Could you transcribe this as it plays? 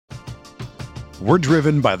We're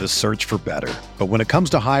driven by the search for better. But when it comes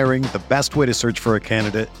to hiring, the best way to search for a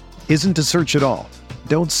candidate isn't to search at all.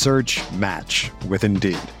 Don't search, match with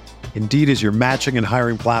Indeed. Indeed is your matching and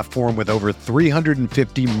hiring platform with over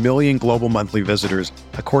 350 million global monthly visitors,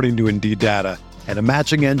 according to Indeed data, and a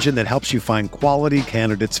matching engine that helps you find quality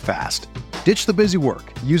candidates fast. Ditch the busy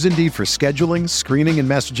work. Use Indeed for scheduling, screening, and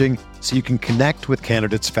messaging so you can connect with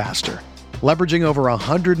candidates faster. Leveraging over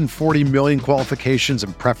 140 million qualifications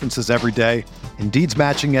and preferences every day, Indeed's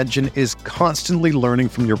matching engine is constantly learning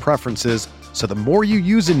from your preferences, so the more you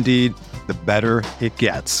use Indeed, the better it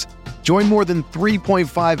gets. Join more than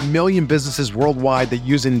 3.5 million businesses worldwide that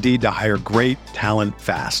use Indeed to hire great talent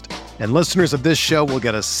fast. And listeners of this show will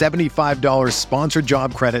get a $75 sponsored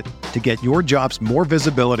job credit to get your jobs more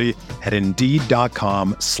visibility at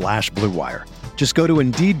Indeed.com/Blue Wire. Just go to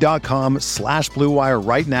Indeed.com/Blue Wire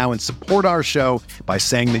right now and support our show by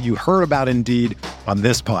saying that you heard about Indeed on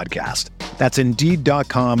this podcast. That's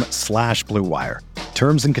Indeed.com/Blue Wire.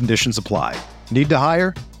 Terms and conditions apply. Need to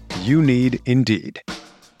hire? You need Indeed.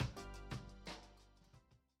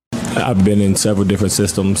 I've been in several different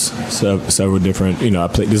systems, several different,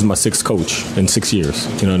 this is my sixth coach in 6 years,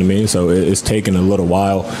 you know what I mean? So it's taken a little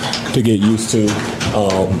while to get used to.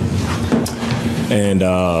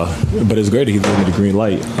 But it's great that he's giving me the green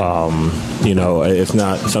light. It's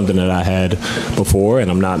not something that I had before, and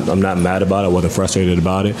I'm not mad about it. I wasn't frustrated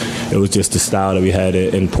about it. It was just the style that we had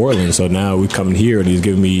in Portland. So now we come in here, and he's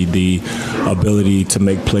giving me the ability to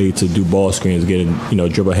make plays, to do ball screens, get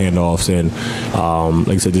dribble handoffs, and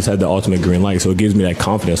like I said, just had the ultimate green light. So it gives me that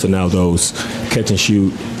confidence. So now those catch and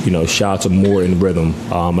shoot, shots are more in rhythm.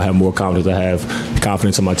 I have more confidence. I have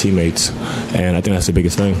confidence in my teammates, and I think that's the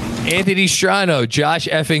biggest thing. Anthony Strano, Josh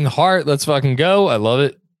effing Hart. Let's fucking go. I love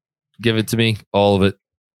it. Give it to me. All of it.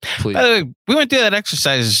 Please. By the way, we went through that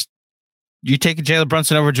exercise. You taking Jalen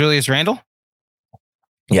Brunson over Julius Randle?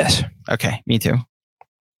 Yes. Okay. Me too.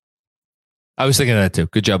 I was thinking of that too.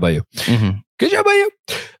 Good job by you. Mm-hmm. Good job by you.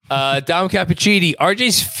 Dom Cappuccini.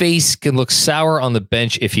 RJ's face can look sour on the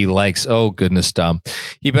bench if he likes. Oh, goodness, Dom.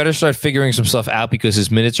 He better start figuring some stuff out because his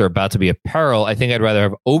minutes are about to be a peril. I think I'd rather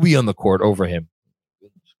have Obi on the court over him.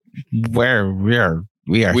 Where we are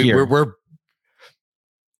here. We're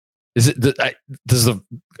is it?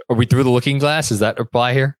 Are we through the looking glass? Does that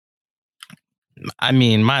apply here? I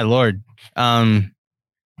mean, my Lord. Oh,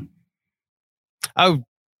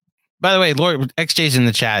 by the way, Lord XJ's in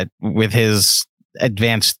the chat with his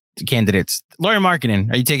advanced candidates. Lauri Markkanen,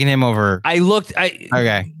 are you taking him over?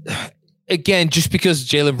 Okay. Again, just because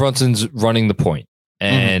Jalen Brunson's running the point,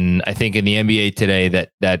 and I think in the NBA today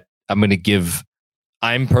that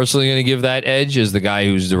I'm personally going to give that edge as the guy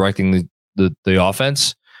who's directing the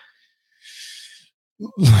offense.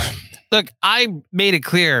 Look, I made it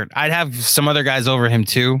clear I'd have some other guys over him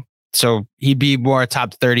too. So he'd be more a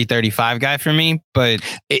top 30, 35 guy for me. But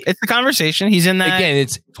it's a conversation. He's in that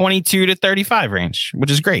it's 22 to 35 range, which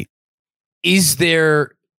is great. Is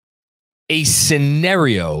there a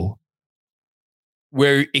scenario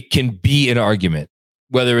where it can be an argument?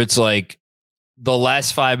 Whether it's like the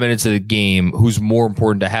last 5 minutes of the game, who's more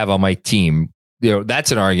important to have on my team?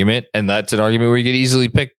 That's an argument, and that's an argument where you could easily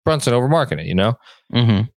pick Brunson over Markkanen,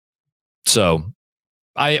 Mm-hmm. So,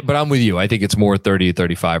 but I'm with you. I think it's more 30 to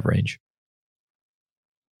 35 range.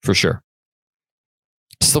 For sure.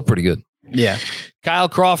 Still pretty good. Yeah. Kyle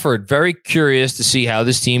Crawford, very curious to see how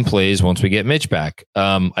this team plays once we get Mitch back.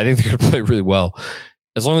 I think they're going to play really well.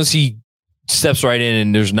 As long as he steps right in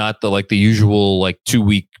and there's not the usual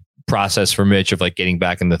 2-week process for Mitch of getting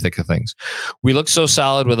back in the thick of things. We look so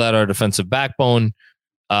solid without our defensive backbone.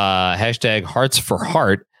 Hashtag hearts for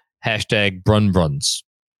heart. Hashtag Brun Bruns.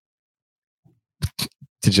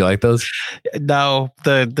 Did you like those? No,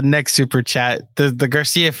 the next super chat. The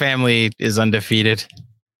Garcia family is undefeated.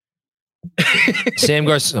 Sam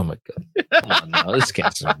Garcia. Oh my God. Oh, no, this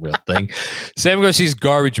can't be a real thing. Sam Garcia's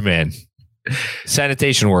garbage man.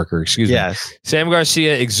 Sanitation worker, excuse me. Yes. Sam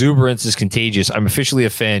Garcia, exuberance is contagious. I'm officially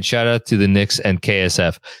a fan. Shout out to the Knicks and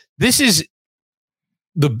KSF. This is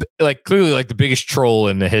clearly the biggest troll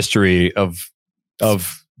in the history of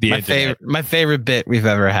the internet. My favorite bit we've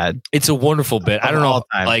ever had. It's a wonderful bit. I don't know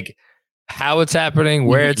how it's happening,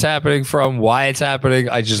 where it's happening from, why it's happening.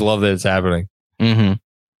 I just love that it's happening. Mm-hmm.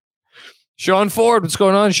 Sean Ford, what's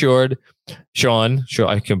going on, Shord? Sean,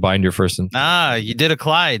 I combined your first and... you did a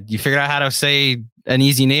Clyde. You figured out how to say an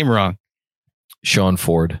easy name wrong. Sean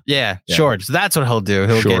Ford. Yeah. Short. So that's what he'll do.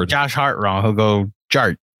 He'll get Josh Hart wrong. He'll go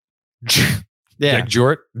Jart. Yeah. Like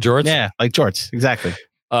Jorts? Yeah, like Jorts. Exactly.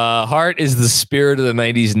 Hart is the spirit of the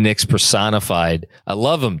 90s Knicks personified. I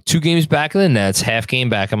love him. 2 games back in the Nets, half game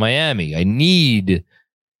back in Miami. I need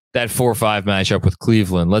that 4-5 matchup with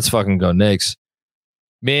Cleveland. Let's fucking go Knicks.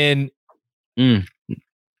 Man, I'm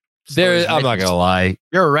not going to lie.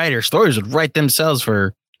 You're a writer. Stories would write themselves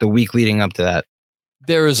for the week leading up to that.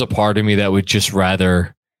 There is a part of me that would just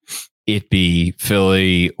rather it be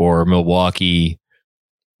Philly or Milwaukee,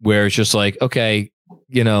 where it's just like, okay,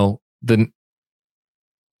 you know,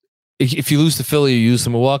 if you lose to Philly, you lose to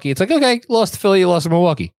Milwaukee. It's like, okay, lost to Philly, you lost to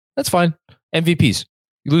Milwaukee. That's fine. MVPs.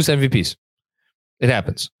 You lose MVPs. It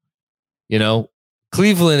happens. You know,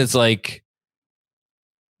 Cleveland, it's like,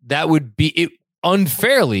 that would be it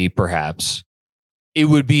unfairly, perhaps. It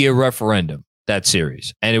would be a referendum, that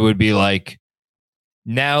series. And it would be like,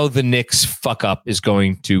 now the Knicks fuck up is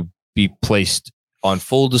going to be placed on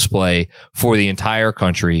full display for the entire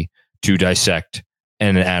country to dissect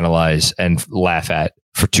and analyze and laugh at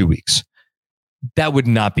for 2 weeks. That would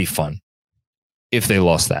not be fun if they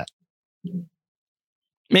lost that.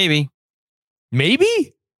 Maybe.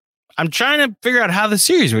 I'm trying to figure out how the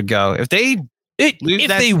series would go. If they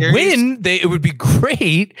win, it would be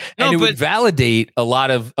great, and it would validate a lot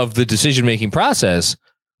of the decision-making process.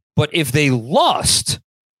 But if they lost,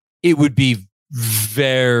 it would be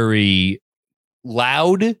very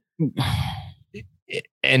loud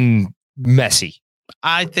and messy.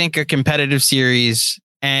 I think a competitive series,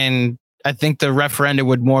 and I think the referendum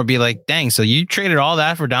would more be like, dang, so you traded all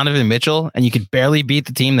that for Donovan Mitchell and you could barely beat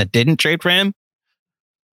the team that didn't trade for him?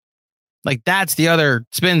 Like, that's the other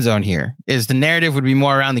spin zone here, is the narrative would be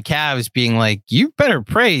more around the Cavs being like, you better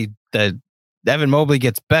pray that Evan Mobley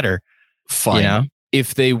gets better. Fine. You know?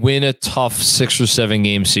 If they win a tough 6 or 7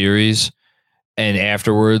 game series and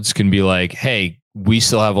afterwards can be like, hey, we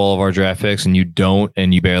still have all of our draft picks and you don't,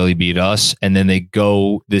 and you barely beat us. And then they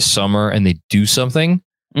go this summer and they do something.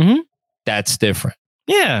 Mm-hmm. That's different.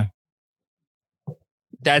 Yeah.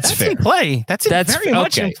 That's fair. In play. That's very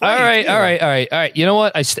much in play. All right. You know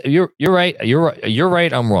what? You're right. You're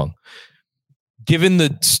right. I'm wrong. Given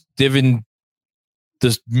the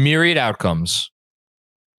myriad outcomes.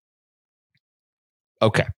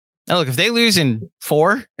 Okay. Now look, if they lose in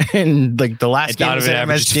 4 in like the last game of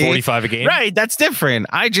MSG, 45 a game, right? That's different.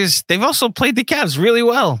 They've also played the Cavs really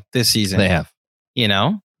well this season. They have. You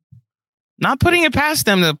know, not putting it past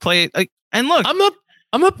them to play. Like, and look, I'm not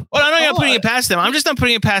putting it past them. I'm just not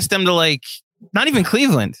putting it past them to, like, not even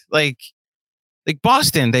Cleveland, like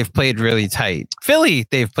Boston. They've played really tight. Philly,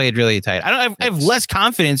 they've played really tight. I have less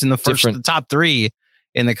confidence in the top 3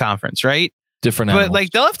 in the conference, right? Different, but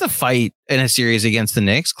like they'll have to fight in a series against the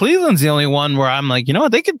Knicks. Cleveland's the only one where I'm like, you know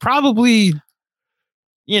what, they could probably,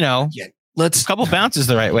 let's a couple bounces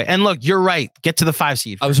the right way. And look, you're right. Get to the 5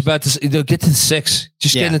 seed. I was about to say, they'll get to the 6.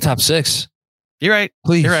 Just get in the top 6. You're right.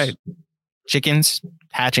 Please. You're right. Chickens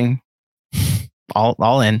hatching.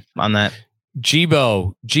 all in on that.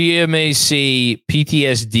 Jibo, GMAC,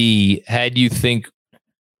 PTSD. How do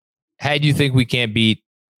you think we can't beat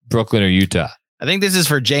Brooklyn or Utah? I think this is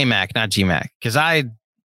for JMac, not GMac, because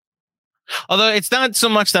although it's not so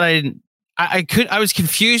much that I was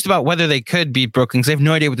confused about whether they could beat Brooklyn, because I have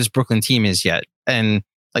no idea what this Brooklyn team is yet. And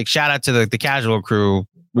like, shout out to the casual crew.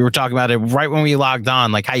 We were talking about it right when we logged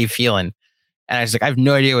on, like, how you feeling? And I was like, I have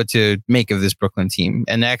no idea what to make of this Brooklyn team.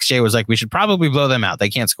 And the XJ was like, we should probably blow them out. They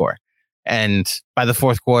can't score. And by the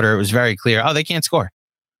 4th quarter, it was very clear, they can't score.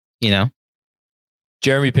 You know?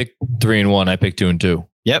 Jeremy picked 3-1. I picked 2-2.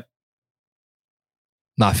 Yep.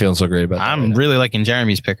 Not feeling so great about that. I'm really liking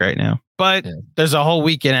Jeremy's pick right now. But there's a whole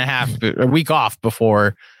week off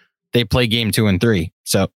before they play game 2 and 3.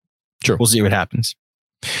 So sure, we'll see what happens.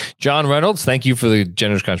 John Reynolds, thank you for the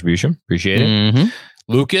generous contribution. Appreciate it. Mm-hmm.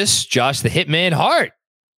 Lucas, Josh the Hitman Hart.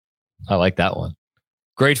 I like that one.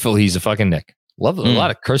 Grateful he's a fucking Nick. Love a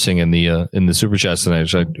lot of cursing in the super chats tonight.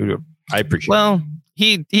 So I appreciate it. Well,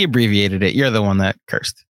 he abbreviated it. You're the one that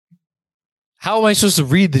cursed. How am I supposed to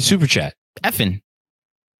read the super chat? Effing.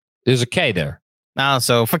 There's a K there. Oh,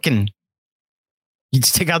 so fucking you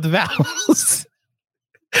just take out the vowels.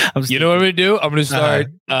 You know what I'm going to do? I'm going to start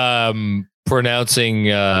pronouncing,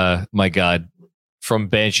 my God, from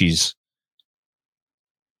Banshees.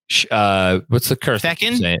 What's the curse?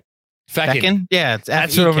 Feckin'? Feckin'? Yeah.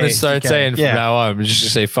 That's what I'm going to start saying from now on. I'm just going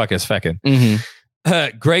to say fuck us, feckin'.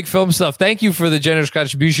 Mm-hmm. Greg Film Stuff. Thank you for the generous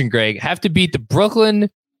contribution, Greg. Have to beat the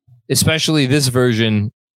Brooklyn, especially this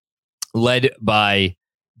version led by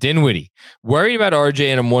Dinwiddie. Worried about RJ,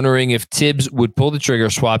 and I'm wondering if Tibbs would pull the trigger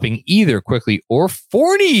swapping either Quickly or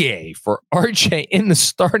Fournier for RJ in the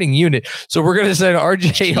starting unit. So we're going to send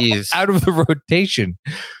RJ out of the rotation.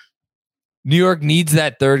 New York needs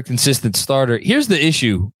that third consistent starter. Here's the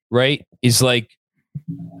issue, right? Is like,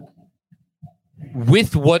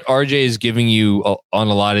 with what RJ is giving you on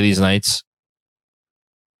a lot of these nights,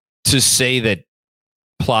 to say that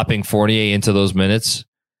plopping Fournier into those minutes,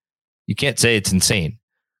 you can't say it's insane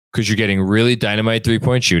because you're getting really dynamite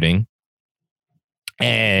 3-point shooting.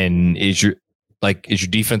 And is your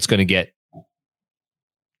defense going to get?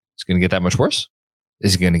 It's going to get that much worse?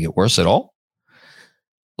 Is it going to get worse at all?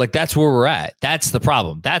 Like, that's where we're at. That's the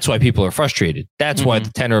problem. That's why people are frustrated. That's why the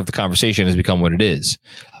tenor of the conversation has become what it is.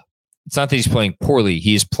 It's not that he's playing poorly.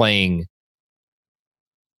 He's playing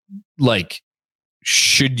like,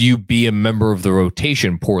 should you be a member of the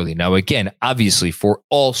rotation poorly? Now, again, obviously, for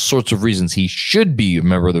all sorts of reasons, he should be a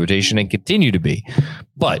member of the rotation and continue to be.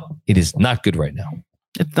 But it is not good right now.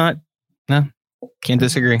 It's not. No, can't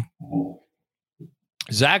disagree.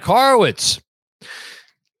 Zach Horowitz.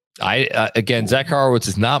 Zach Horowitz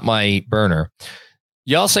is not my burner.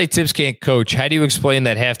 Y'all say Tibbs can't coach. How do you explain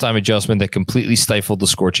that halftime adjustment that completely stifled the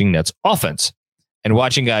Scorching Nets offense? And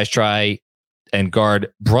watching guys try and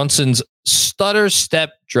guard Brunson's stutter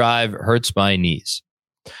step drive hurts my knees.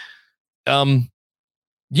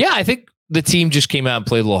 Yeah, I think the team just came out and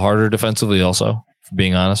played a little harder defensively also, for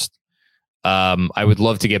being honest. I would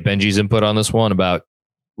love to get Benji's input on this one about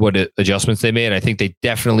what adjustments they made. I think they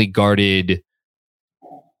definitely guarded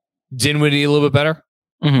Dinwiddie a little bit better.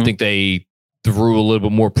 I think they threw a little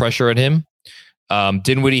bit more pressure at him.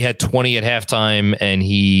 Dinwiddie had 20 at halftime, and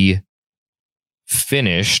he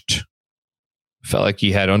finished, felt like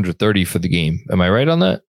he had under 30 for the game. Am I right on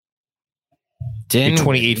that?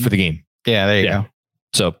 28 for the game. Yeah, there you go.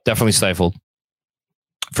 So definitely stifled.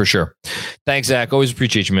 For sure. Thanks, Zach. Always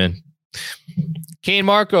appreciate you, man. Kane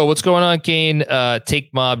Marco, what's going on, Kane?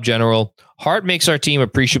 Take Mob General. Hart makes our team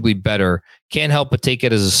appreciably better. Can't help but take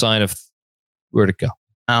it as a sign of where'd it go?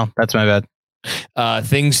 Oh, that's my bad.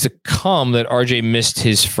 Things to come that RJ missed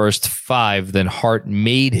his first 5, then Hart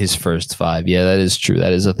made his first 5. Yeah, that is true.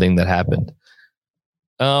 That is a thing that happened.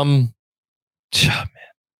 Man, it's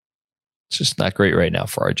just not great right now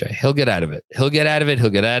for RJ. He'll get out of it.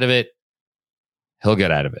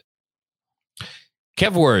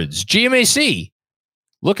 Kev Words, GMAC.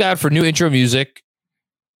 Look out for new intro music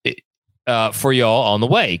for y'all on the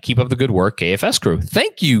way. Keep up the good work, KFS crew.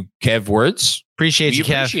 Thank you, Kev Words. Appreciate you,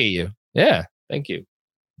 Kev. Appreciate you. Yeah, thank you.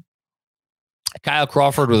 Kyle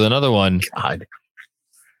Crawford with another one. God.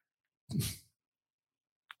 I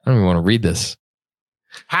don't even want to read this.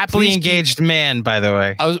 Happily engaged man, by the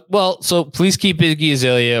way. So please keep Iggy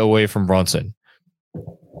Azalea away from Bronson.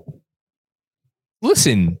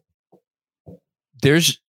 Listen,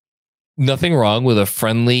 there's nothing wrong with a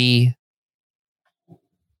friendly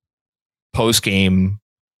post-game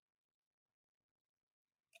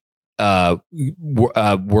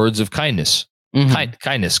words of kindness.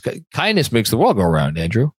 Kindness makes the world go around,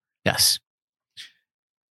 Andrew. Yes.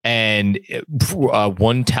 And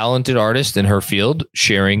one talented artist in her field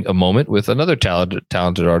sharing a moment with another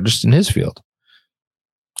talented artist in his field.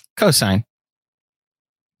 Cosign.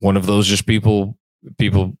 One of those just people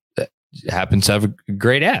that happens to have a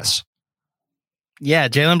great ass. Yeah,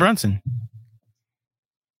 Jalen Brunson.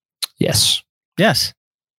 Yes. Read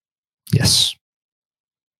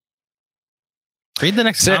the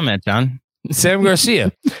next comment, John. Sam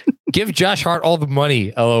Garcia. Give Josh Hart all the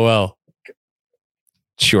money. LOL.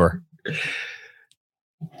 Sure.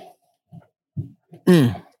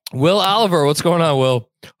 Will Oliver, what's going on, Will?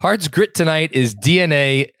 Hart's grit tonight is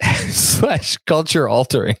DNA / culture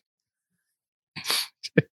altering.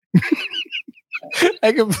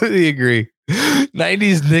 I completely agree.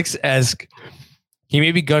 90s Knicks-esque. He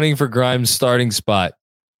may be gunning for Grimes' starting spot.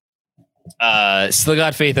 Still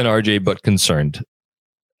got faith in RJ, but concerned.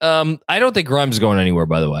 I don't think Grimes is going anywhere,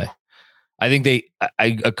 by the way. I think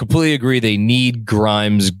I completely agree. They need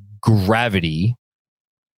Grimes' gravity.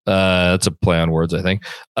 That's a play on words, I think.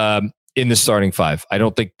 In the starting 5. I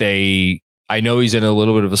don't think I know he's in a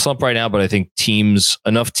little bit of a slump right now, but I think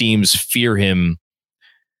enough teams fear him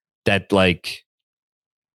that like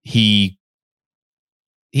he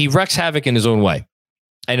wreaks havoc in his own way.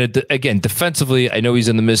 And again, defensively, I know he's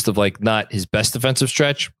in the midst of like not his best defensive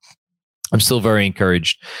stretch. I'm still very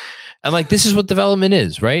encouraged. And like, this is what development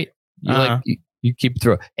is, right? You keep it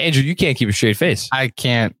through. Andrew, you can't keep a straight face. I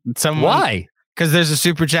can't. Why? Because there's a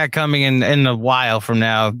super chat coming in a while from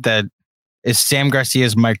now that is Sam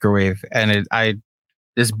Garcia's microwave. And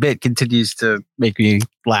this bit continues to make me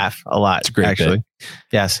laugh a lot. It's a great actually. Bit.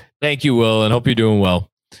 Yes. Thank you, Will, and hope you're doing well.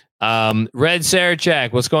 Red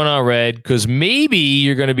Sarachak, what's going on, Red? Because maybe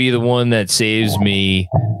you're going to be the one that saves me.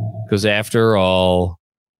 Because after all,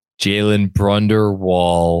 Jalen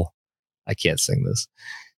Brunderwall. I can't sing this.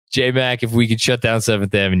 J-Mac, if we could shut down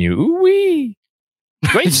 7th Avenue. Ooh-wee.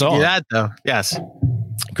 Great song. Do that, though. Yes.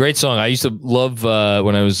 Great song. I used to love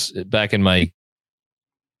when I was back in my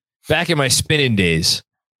back in my spinning days,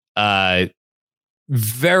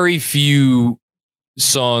 very few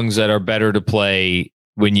songs that are better to play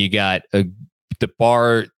when you got the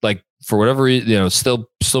bar, like for whatever reason, still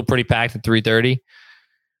pretty packed at 3:30.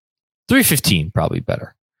 3:15 probably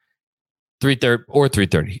better. 3:30 or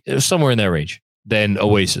 3:30, somewhere in that range. Than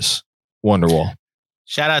Oasis, Wonderwall.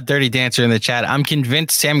 Shout out Dirty Dancer in the chat. I'm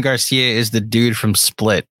convinced Sam Garcia is the dude from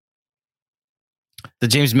Split. The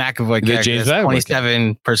James McAvoy character. James McAvoy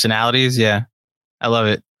 27 personalities. Yeah. I love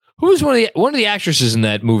it. Who's one of the actresses in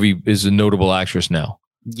that movie is a notable actress now?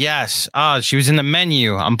 Yes. Oh, she was in The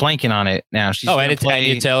Menu. I'm blanking on it now. She's Anya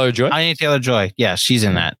Taylor-Joy? Anya Taylor-Joy. Yeah, she's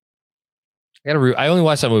in that. I only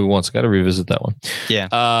watched that movie once. Got to revisit that one. Yeah.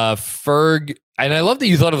 Ferg. And I love that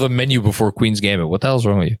you thought of The Menu before Queen's Gambit. What the hell's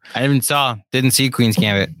wrong with you? I didn't see Queen's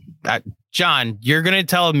Gambit. John, you're going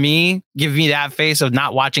to give me that face of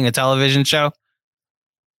not watching a television show?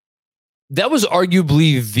 That was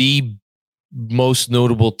arguably the most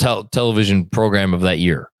notable television program of that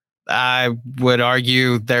year. I would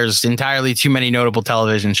argue there's entirely too many notable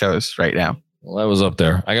television shows right now. Well, that was up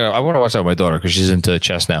there. I want to watch that with my daughter because she's into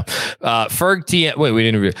chess now. Ferg TM. Wait, we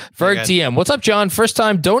didn't. Ferg TM. What's up, John? First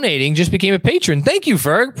time donating. Just became a patron. Thank you,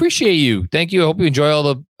 Ferg. Appreciate you. Thank you. I hope you enjoy all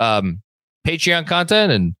the Patreon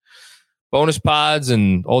content and bonus pods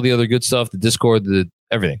and all the other good stuff. The Discord,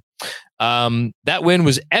 everything. That win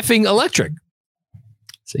was effing electric.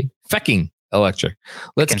 See, fecking electric.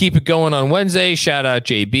 Let's keep it going on Wednesday. Shout out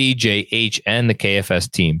JB, JH, and the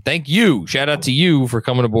KFS team. Thank you. Shout out to you for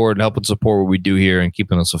coming aboard and helping support what we do here and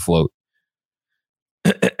keeping us afloat.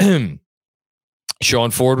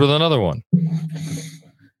 Sean Ford with another one.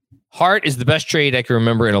 Hart is the best trade I can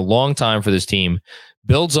remember in a long time for this team.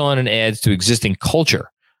 Builds on and adds to existing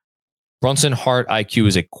culture. Brunson, Hart, IQ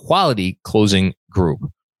is a quality closing group.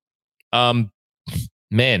 Man.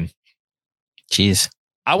 Jeez.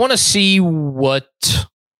 I want to see I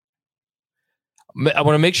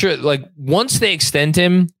want to make sure, like, once they extend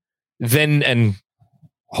him, then, and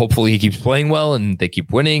hopefully he keeps playing well and they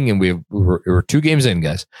keep winning and we're 2 games in,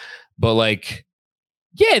 guys. But, like,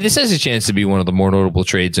 yeah, this has a chance to be one of the more notable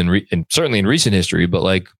trades and certainly in recent history, but,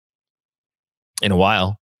 like, in a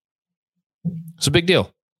while. It's a big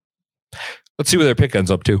deal. Let's see where their pick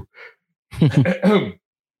ends up to.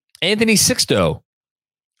 Anthony Sixto.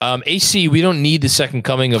 AC, we don't need the second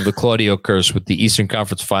coming of the Claudio curse with the Eastern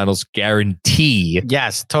Conference Finals guarantee.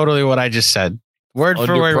 Yes, totally what I just said. Word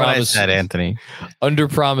for word what I said, Anthony. Under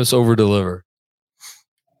promise, over deliver.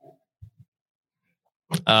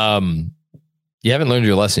 You haven't learned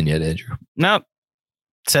your lesson yet, Andrew. Nope.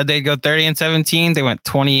 Said they'd go 30-17. They went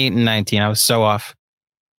 28-19. I was so off.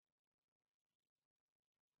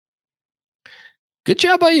 Good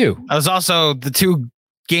job by you. I was also the 2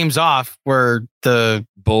 games off were the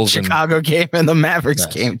Bulls Chicago game and the Mavericks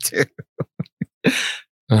game too.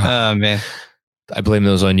 Oh man. I blame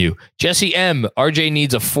those on you. Jesse M. RJ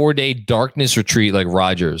needs a 4-day darkness retreat like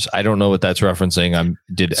Rodgers. I don't know what that's referencing.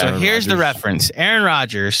 Here's the reference. Aaron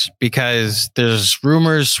Rodgers, because there's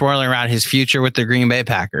rumors swirling around his future with the Green Bay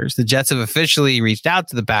Packers. The Jets have officially reached out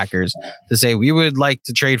to the Packers to say, we would like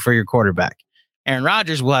to trade for your quarterback. Aaron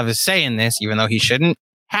Rodgers will have a say in this, even though he shouldn't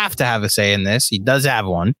have to have a say in this. He does have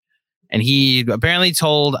one. And he apparently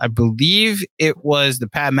told, I believe it was the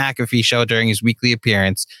Pat McAfee show during his weekly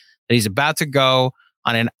appearance, that he's about to go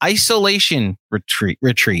on an isolation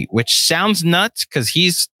retreat, which sounds nuts because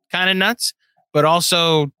he's kind of nuts, but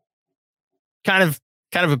also kind of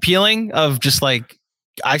appealing, of just like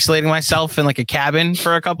isolating myself in like a cabin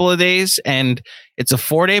for a couple of days. And it's a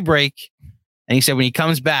 4-day break. And he said when he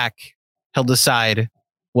comes back, he'll decide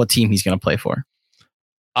what team he's going to play for.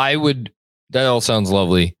 That all sounds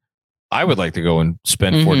lovely. I would like to go and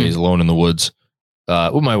spend 4 days alone in the woods,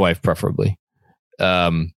 with my wife preferably.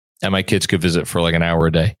 And my kids could visit for like an hour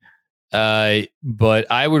a day.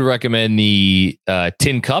 But I would recommend the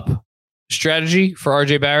Tin Cup strategy for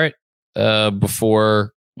RJ Barrett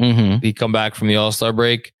before he come back from the All-Star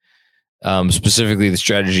break. Specifically the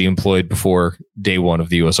strategy employed before day 1 of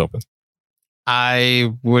the US Open.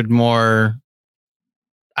 I'm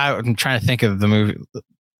trying to think of the movie.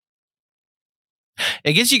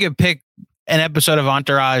 I guess you could pick an episode of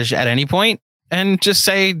Entourage at any point and just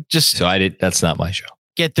say, that's not my show.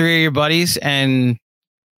 Get 3 of your buddies and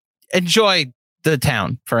enjoy the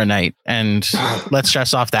town for a night and let's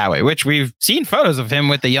stress off that way, which we've seen photos of him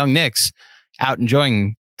with the young Knicks out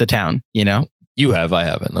enjoying the town, you know? You have, I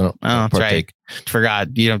haven't. I don't that's right.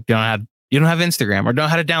 Forgot. You don't have Instagram or don't know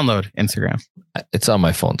how to download Instagram. It's on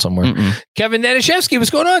my phone somewhere. Kevin Nanashevsky,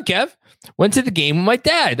 what's going on, Kev? Went to the game with my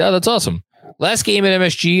dad. Oh, that's awesome. Last game at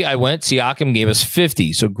MSG, I went. Siakam gave us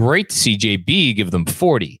 50. So great to see JB give them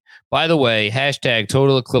 40. By the way, hashtag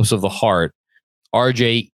total eclipse of the heart.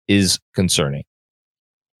 RJ is concerning.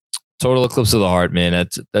 Total eclipse of the heart, man.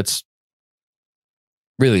 That's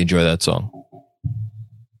really enjoy that song.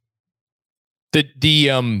 The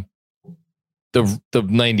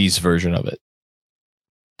 90s version of it,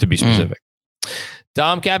 to be specific.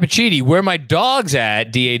 Dom Cappuccini, where my dog's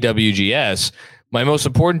at, DAWGS. My most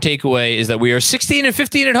important takeaway is that we are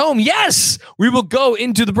 16-15 at home. Yes, we will go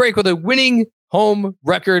into the break with a winning home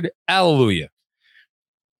record. Hallelujah.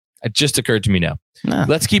 It just occurred to me now. Nah.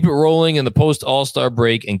 Let's keep it rolling in the post All-Star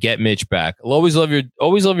break and get Mitch back. I'll always love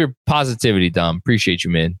your positivity, Dom. Appreciate you,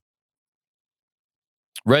 man.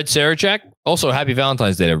 Red Sarachek. Also, happy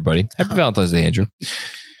Valentine's Day, everybody. Happy Valentine's Day, Andrew.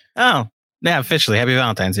 Oh, yeah, officially. Happy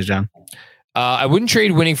Valentine's Day, John. I wouldn't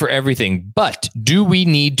trade winning for everything, but do we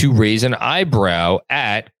need to raise an eyebrow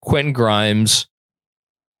at Quentin Grimes'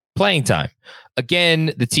 playing time?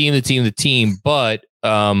 Again, the team, but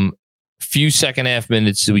few second half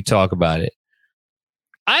minutes do we talk about it.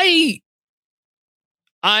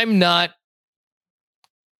 I'm not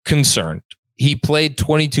concerned. He played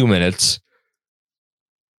 22 minutes.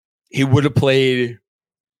 He would have played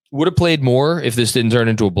more if this didn't turn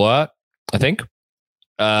into a blowout, I think.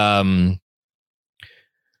 I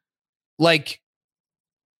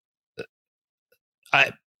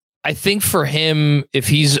think for him, if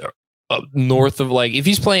he's north of if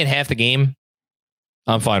he's playing half the game,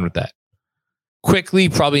 I'm fine with that. Quickly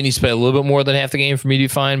probably needs to play a little bit more than half the game for me to be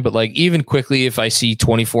fine. But even quickly, if I see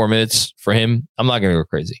 24 minutes for him, I'm not going to go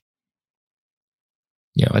crazy.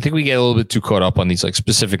 I think we get a little bit too caught up on these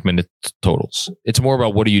specific minute totals. It's more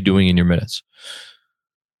about what are you doing in your minutes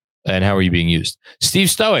and how are you being used. Steve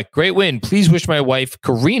Stoic, great win. Please wish my wife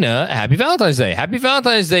Karina happy Valentine's Day. Happy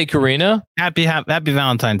Valentine's Day, Karina. Happy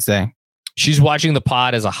Valentine's Day. She's watching the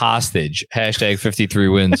pod as a hostage. Hashtag 53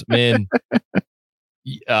 wins. Man,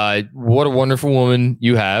 what a wonderful woman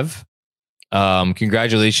you have.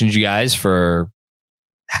 Congratulations, you guys, for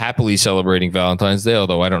happily celebrating Valentine's Day.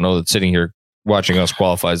 Although I don't know that sitting here watching us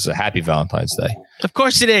qualifies as a happy Valentine's Day. Of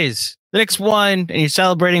course it is. The Knicks won, and you're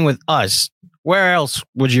celebrating with us. Where else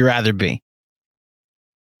would you rather be?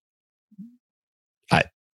 I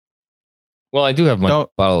do have my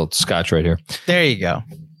bottle of scotch right here. There you go.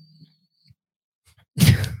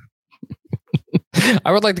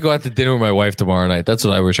 I would like to go out to dinner with my wife tomorrow night. That's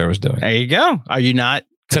what I wish I was doing. There you go. Are you not?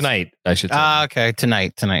 Tonight, I should say. Okay.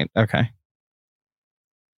 Tonight. Okay.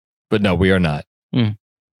 But no, we are not.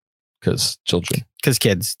 Because children. Because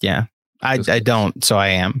kids, yeah. I don't, so I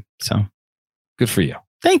am. So good for you.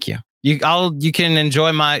 Thank you. You can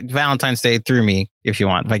enjoy my Valentine's Day through me if you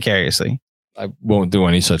want, vicariously. I won't do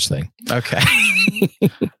any such thing. Okay.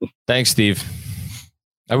 Thanks, Steve.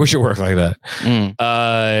 I wish it worked like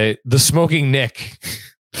that. The Smoking Nick.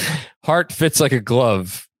 Heart fits like a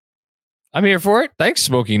glove. I'm here for it. Thanks,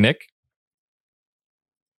 Smoking Nick.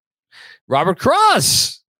 Robert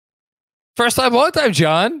Cross. First time, long time,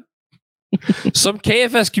 John. Some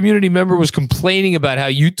KFS community member was complaining about how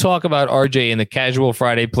you talk about RJ in the Casual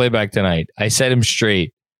Friday playback tonight. I set him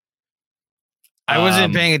straight. I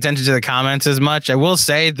wasn't paying attention to the comments as much. I will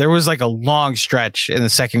say there was a long stretch in the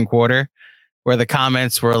second quarter where the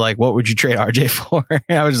comments were like, what would you trade RJ for?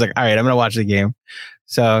 And I was just like, all right, I'm going to watch the game.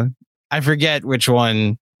 So I forget which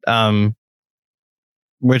one, who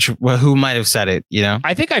might have said it,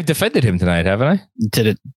 I think I've defended him tonight, haven't I?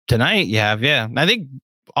 Tonight, you have, yeah. I think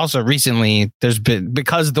also recently there's been,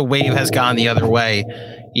 because the wave has gone the other way,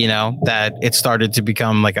 that it started to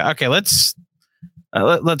become okay, let's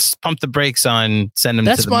pump the brakes on send him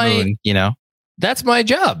to the moon, That's my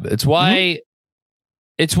job. It's why,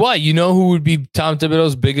 who would be Tom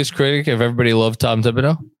Thibodeau's biggest critic if everybody loved Tom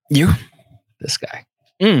Thibodeau? You. This guy.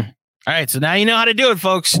 All right. So now you know how to do it,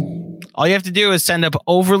 folks. All you have to do is send up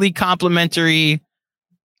overly complimentary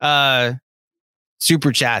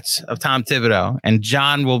super chats of Tom Thibodeau, and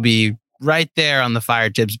John will be right there on the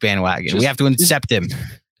Fire Tips bandwagon. We have to incept him.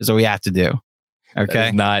 Is what we have to do. Okay. That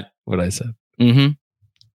is not what I said.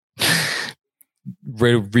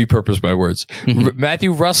 Repurpose my words.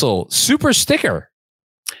 Matthew Russell, super sticker.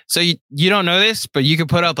 So you don't know this, but you could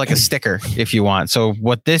put up a sticker if you want. So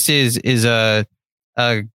what this is an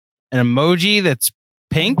emoji that's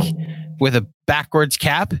pink with a backwards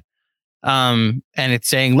cap. And it's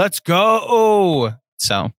saying, let's go.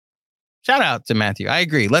 So shout out to Matthew. I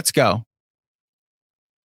agree. Let's go.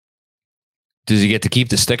 Does he get to keep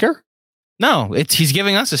the sticker? No, he's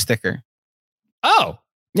giving us a sticker. Oh,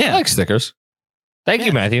 yeah. I like stickers. Thank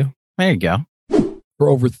you, Matthew. There you go. For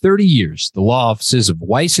over 30 years, the law offices of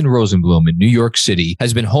Weiss and Rosenblum in New York City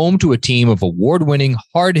has been home to a team of award-winning,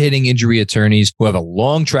 hard-hitting injury attorneys who have a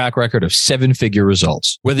long track record of seven-figure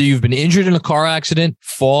results. Whether you've been injured in a car accident,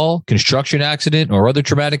 fall, construction accident, or other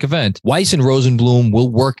traumatic event, Weiss and Rosenblum will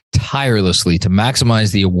work tirelessly to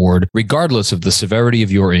maximize the award regardless of the severity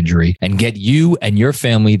of your injury and get you and your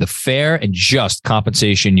family the fair and just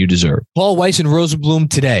compensation you deserve. Call Weiss and Rosenblum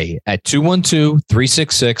today at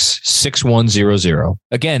 212-366-6100.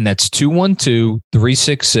 Again, that's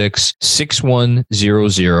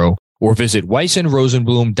 212-366-6100. Or visit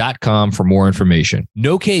weissandrosenblum.com for more information.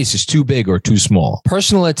 No case is too big or too small.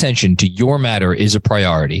 Personal attention to your matter is a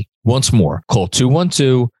priority. Once more, call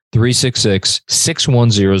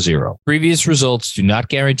 212-366-6100. Previous results do not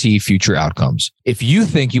guarantee future outcomes. If you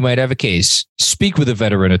think you might have a case, speak with a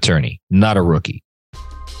veteran attorney, not a rookie.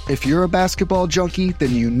 If you're a basketball junkie,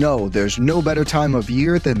 then you know there's no better time of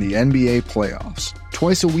year than the NBA playoffs.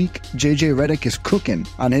 Twice a week, JJ Redick is cooking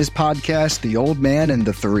on his podcast, The Old Man and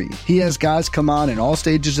the Three. He has guys come on in all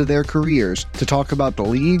stages of their careers to talk about the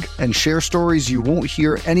league and share stories you won't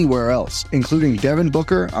hear anywhere else, including Devin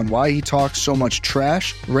Booker on why he talks so much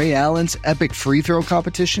trash, Ray Allen's epic free throw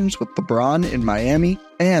competitions with LeBron in Miami,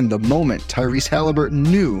 and the moment Tyrese Halliburton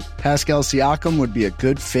knew Pascal Siakam would be a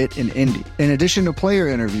good fit in Indy. In addition to player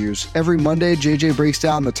interviews, every Monday JJ breaks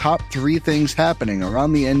down the top 3 things happening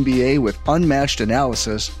around the NBA with unmatched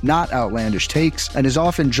analysis, not outlandish takes, and is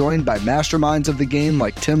often joined by masterminds of the game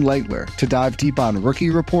like Tim Legler to dive deep on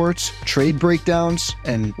rookie reports, trade breakdowns,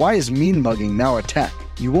 and why is mean mugging now a tech?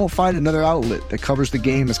 You won't find another outlet that covers the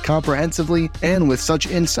game as comprehensively and with such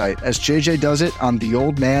insight as JJ does it on The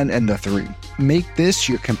Old Man and the Three. Make this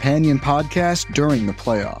your companion podcast during the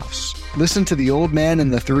playoffs. Listen to The Old Man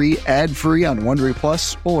and the Three ad-free on Wondery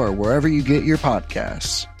Plus or wherever you get your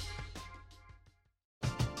podcasts.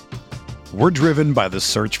 We're driven by the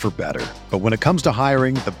search for better. But when it comes to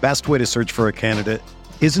hiring, the best way to search for a candidate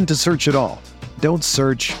isn't to search at all. Don't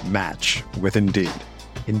search, match with Indeed.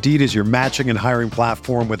 Indeed is your matching and hiring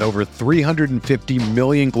platform with over 350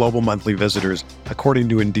 million global monthly visitors, according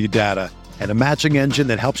to Indeed data, and a matching engine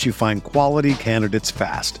that helps you find quality candidates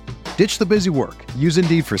fast. Ditch the busy work. Use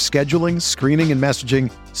Indeed for scheduling, screening, and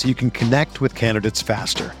messaging so you can connect with candidates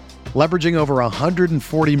faster. Leveraging over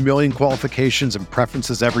 140 million qualifications and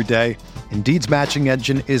preferences every day, Indeed's matching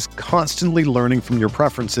engine is constantly learning from your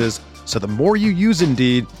preferences, so the more you use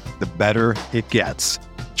Indeed, the better it gets.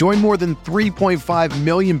 Join more than 3.5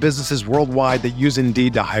 million businesses worldwide that use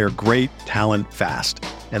Indeed to hire great talent fast.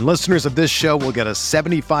 And listeners of this show will get a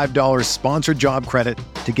 $75 sponsored job credit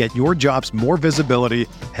to get your jobs more visibility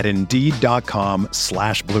at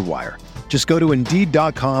Indeed.com/Blue Wire. Just go to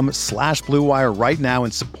Indeed.com/Blue Wire right now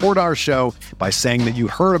and support our show by saying that you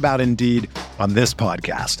heard about Indeed on this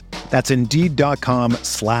podcast. That's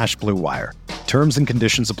Indeed.com/Blue Wire. Terms and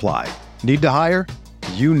conditions apply. Need to hire?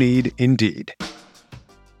 You need Indeed.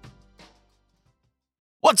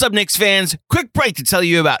 What's up, Knicks fans? Quick break to tell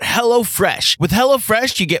you about HelloFresh. With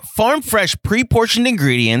HelloFresh, you get farm-fresh, pre-portioned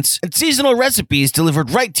ingredients and seasonal recipes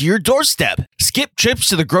delivered right to your doorstep. Skip trips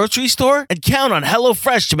to the grocery store and count on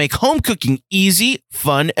HelloFresh to make home cooking easy,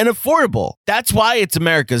 fun, and affordable. That's why it's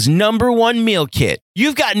America's #1 meal kit.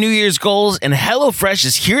 You've got New Year's goals, and HelloFresh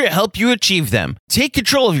is here to help you achieve them. Take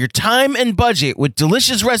control of your time and budget with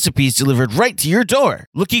delicious recipes delivered right to your door.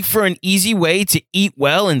 Looking for an easy way to eat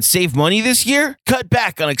well and save money this year? Cut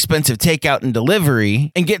back on expensive takeout and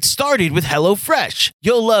delivery and get started with HelloFresh.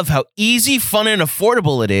 You'll love how easy, fun, and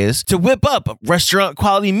affordable it is to whip up a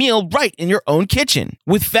restaurant-quality meal right in your own kitchen.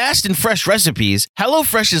 With fast and fresh recipes,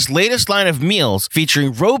 HelloFresh's latest line of meals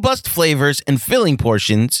featuring robust flavors and filling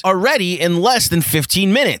portions are ready in less than 15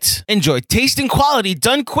 minutes. Enjoy taste and quality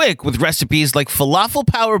done quick with recipes like falafel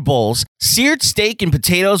power bowls, seared steak and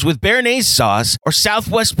potatoes with béarnaise sauce, or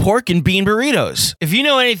Southwest pork and bean burritos. If you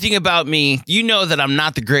know anything about me, you know that I'm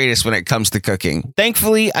not the greatest when it comes to cooking.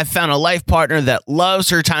 Thankfully, I found a life partner that loves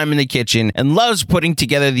her time in the kitchen and loves putting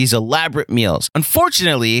together these elaborate meals.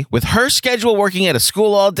 Unfortunately, with her schedule working at a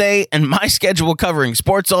school all day and my schedule covering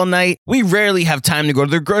sports all night, we rarely have time to go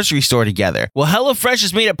to the grocery store together. Well, HelloFresh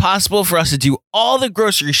has made it possible for us to do all the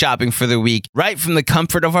grocery shopping for the week right from the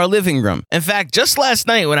comfort of our living room. In fact, just last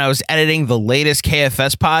night when I was editing the latest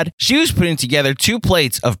KFS pod, she was putting together 2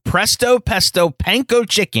 plates of Presto Pesto Panko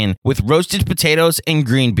chicken with roasted potatoes and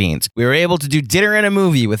green beans. We were able to do dinner and a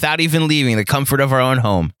movie without even leaving the comfort of our own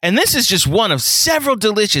home. And this is just one of several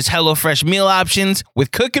delicious HelloFresh meal options,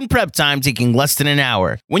 with cook and prep time taking less than an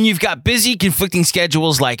hour. When you've got busy, conflicting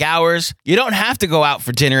schedules like ours, you don't have to go out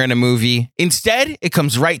for dinner and a movie. Instead, it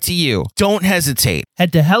comes right to you. Don't hesitate.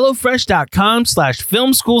 Head to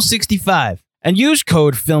HelloFresh.com/FilmSchool65. and use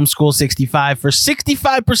code FilmSchool65 for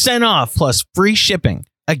 65% off plus free shipping.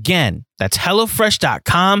 Again, that's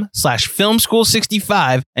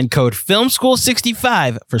HelloFresh.com/FilmSchool65 and code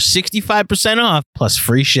FilmSchool65 for 65% off plus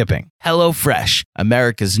free shipping. HelloFresh,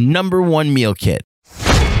 America's #1 meal kit.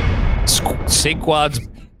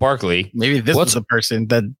 Saquon Barkley. Maybe this was the person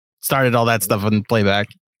that started all that stuff on playback.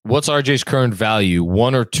 What's RJ's current value?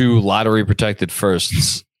 1 or 2 lottery protected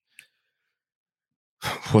firsts?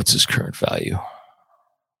 What's his current value?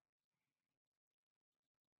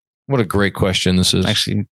 What a great question this is.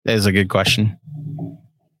 Actually, that is a good question.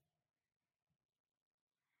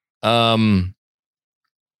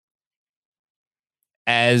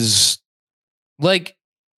 As like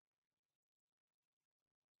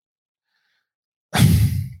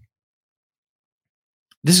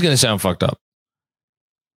this is going to sound fucked up,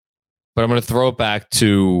 but I'm going to throw it back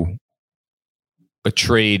to a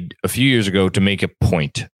trade a few years ago to make a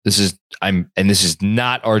point. This is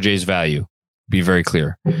not RJ's value. Be very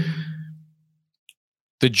clear.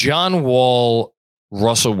 The John Wall,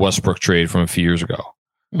 Russell Westbrook trade from a few years ago.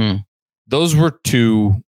 Those were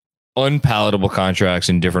 2 unpalatable contracts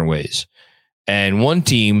in different ways. And one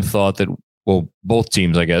team thought that, well, both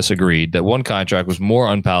teams, I guess, agreed that one contract was more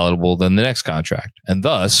unpalatable than the next contract. And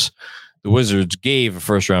thus, the Wizards gave a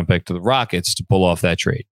first-round pick to the Rockets to pull off that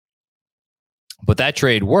trade. But that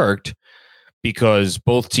trade worked because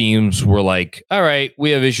both teams were like, all right,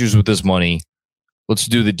 we have issues with this money. Let's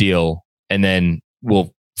do the deal, and then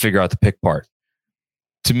we'll figure out the pick part.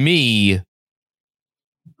 To me,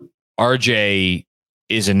 RJ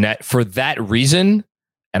is a net for that reason,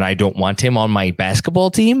 and I don't want him on my basketball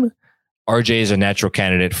team. RJ is a natural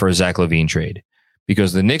candidate for a Zach LaVine trade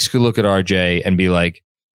because the Knicks could look at RJ and be like,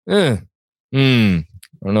 I don't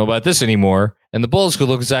know about this anymore. And the Bulls could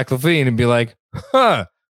look at Zach LaVine and be like, I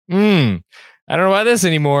don't know about this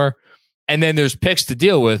anymore. And then there's picks to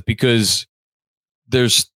deal with because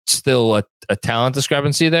there's still a talent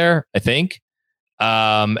discrepancy there, I think.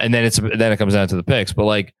 And then it comes down to the picks. But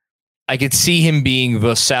like, I could see him being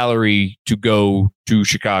the salary to go to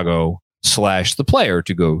Chicago / the player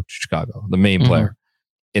to go to Chicago, the main player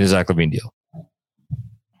in a Zach LaVine deal.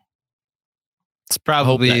 It's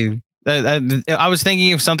probably. I was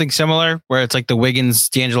thinking of something similar where it's like the Wiggins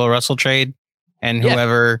D'Angelo Russell trade and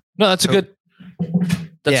whoever. No, that's a good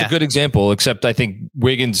example, except I think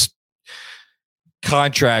Wiggins'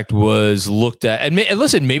 contract was looked at. And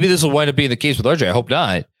listen, maybe this will wind up being the case with RJ. I hope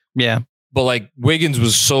not. Yeah. But like Wiggins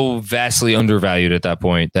was so vastly undervalued at that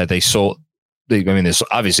point that they sold. They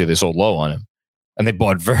sold low on him and they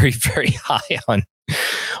bought very, very high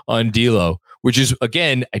on D'Lo. Which is,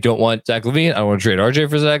 again, I don't want Zach LaVine. I don't want to trade RJ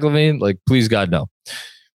for Zach LaVine. Like, please, God, no.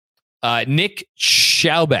 Nick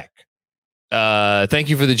Schaubeck. Thank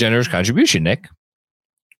you for the generous contribution, Nick.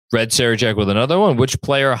 Red Sarajek with another one. Which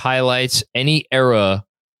player highlights from any era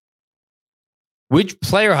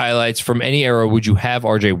would you have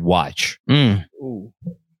RJ watch?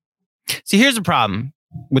 See, here's the problem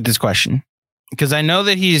with this question. Because I know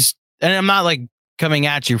that and I'm not like coming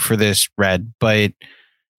at you for this, Red, but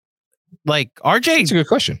like RJ, it's a good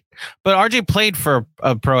question. But RJ played for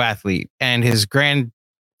a pro athlete, and his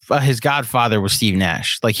godfather was Steve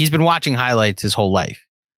Nash. Like he's been watching highlights his whole life,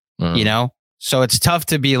 you know. So it's tough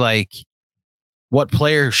to be like, what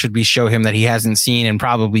player should we show him that he hasn't seen and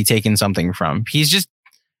probably taken something from? He's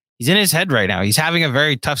in his head right now. He's having a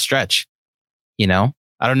very tough stretch, you know.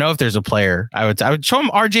 I don't know if there's a player. I would show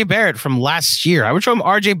him RJ Barrett from last year. I would show him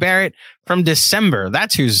RJ Barrett from December.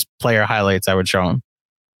 That's whose player highlights I would show him.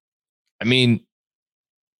 I mean,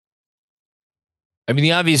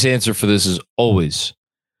 the obvious answer for this is always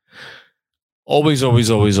going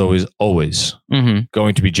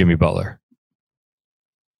to be Jimmy Butler.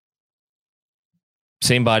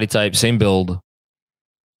 Same body type, same build.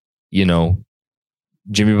 You know,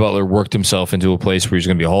 Jimmy Butler worked himself into a place where he's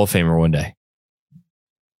going to be a Hall of Famer one day.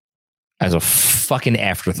 As a fucking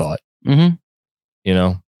afterthought. You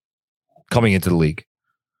know, coming into the league.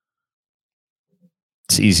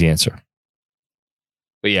 It's an easy answer.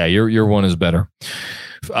 But yeah, your one is better.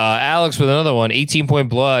 Alex with another one. 18-point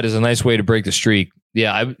blood is a nice way to break the streak.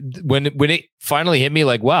 Yeah, when it finally hit me,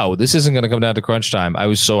 like, wow, this isn't going to come down to crunch time. I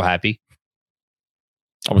was so happy.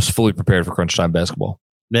 I was fully prepared for crunch time basketball.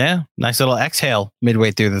 Yeah, nice little exhale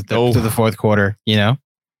midway through the fourth quarter. You know.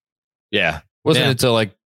 Yeah, wasn't until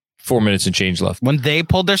like 4 minutes and change left when they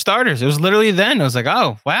pulled their starters. It was literally then. I was like,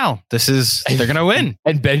 oh wow, they're gonna win.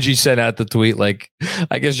 And Benji sent out the tweet like,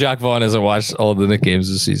 I guess Jacques Vaughn hasn't watched all of the Knicks games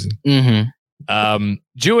this season.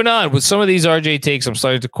 Chewing on with some of these RJ takes, I'm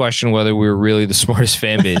starting to question whether we're really the smartest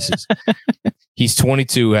fan bases. He's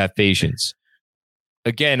 22. Have patience.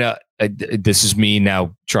 again, this is me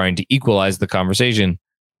now trying to equalize the conversation.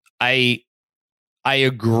 I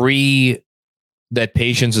agree that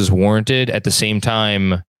patience is warranted. At the same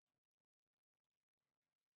time,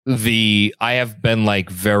 I have been like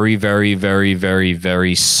very, very, very, very,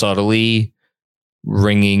 very subtly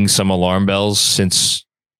ringing some alarm bells since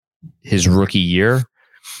his rookie year.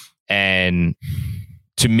 And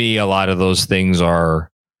to me, a lot of those things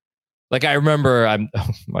are like, I remember oh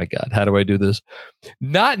my God, how do I do this?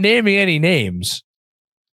 Not naming any names,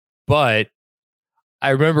 but I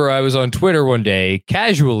remember I was on Twitter one day,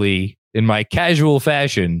 casually, in my casual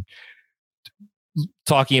fashion,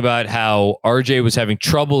 talking about how RJ was having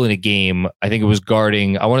trouble in a game. I think it was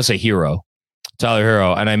guarding, I want to say Tyler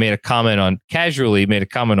Hero. And I casually made a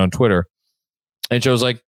comment on Twitter. And Joe was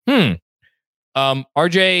like,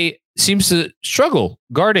 RJ seems to struggle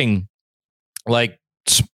guarding like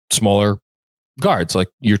smaller guards, like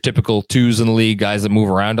your typical twos in the league, guys that move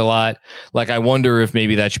around a lot. Like, I wonder if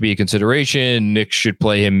maybe that should be a consideration. Nick should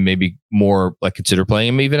play him maybe more, like consider playing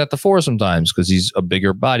him even at the 4 sometimes because he's a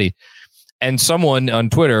bigger body. And someone on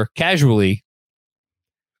Twitter casually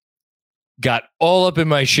got all up in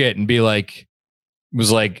my shit and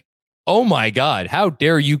was like, oh my God, how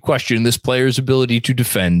dare you question this player's ability to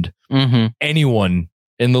defend anyone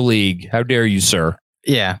in the league? How dare you, sir?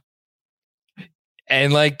 Yeah.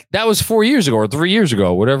 And like, that was 4 years ago or 3 years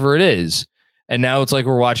ago, whatever it is. And now it's like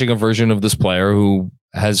we're watching a version of this player who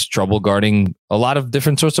has trouble guarding a lot of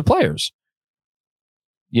different sorts of players.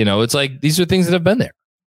 You know, it's like, these are things that have been there.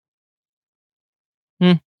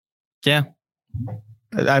 Yeah.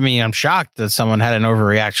 I mean, I'm shocked that someone had an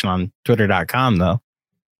overreaction on twitter.com though.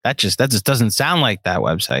 That just doesn't sound like that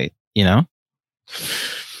website, you know?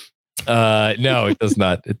 No, it does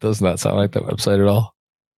not. It does not sound like that website at all.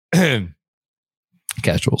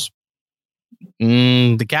 Casuals.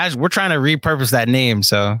 We're trying to repurpose that name,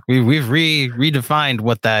 so we've redefined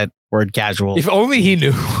what that word casual. If only he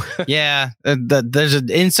knew. Yeah, there's an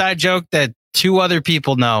inside joke that 2 other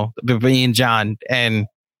people know, me and John, and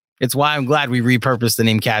it's why I'm glad we repurposed the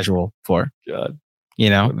name casual for. God, you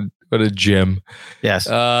know, what a gem. Yes.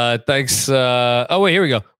 Thanks. Oh wait, here we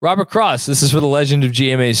go. Robert Cross. This is for the legend of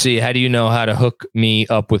GMAC. How do you know how to hook me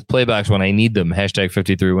up with playbacks when I need them?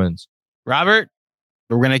 #53wins. Robert,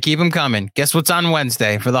 we're going to keep them coming. Guess what's on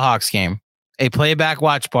Wednesday for the Hawks game? A playback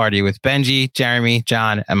watch party with Benji, Jeremy,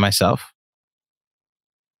 John, and myself.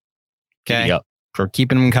 Okay. Yep. We're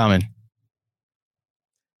keeping them coming.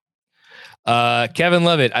 Kevin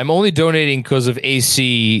Levitt. I'm only donating because of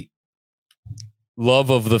AC love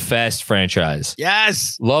of the Fast franchise.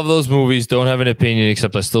 Yes. Love those movies. Don't have an opinion,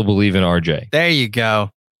 except I still believe in RJ. There you go.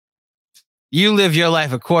 You live your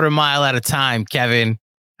life a quarter mile at a time, Kevin.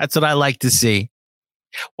 That's what I like to see.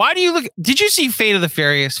 Why do you look? Did you see Fate of the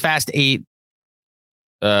Furious, Fast 8? Is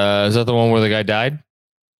that the one where the guy died?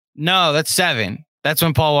 No, that's 7. That's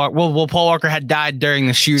when Paul Walker. Well, Paul Walker had died during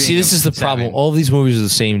the shooting. See, this is the 7. problem. All these movies are the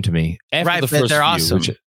same to me. After right, the but first they're few,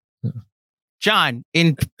 awesome. John,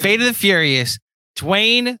 in Fate of the Furious,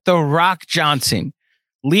 Dwayne "The Rock" Johnson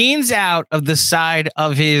leans out of the side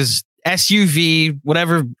of his SUV,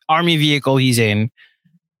 whatever army vehicle he's in,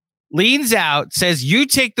 leans out, says, "You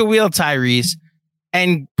take the wheel, Tyrese,"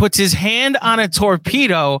 and puts his hand on a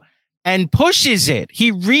torpedo and pushes it.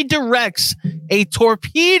 He redirects a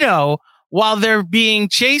torpedo while they're being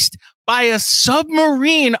chased by a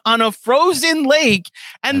submarine on a frozen lake.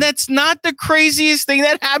 And that's not the craziest thing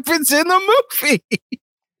that happens in the movie.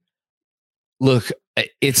 Look,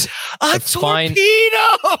 it's a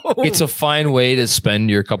torpedo. It's a fine way to spend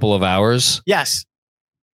your couple of hours. Yes.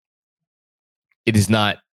 It is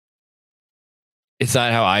not. It's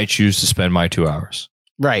not how I choose to spend my 2 hours.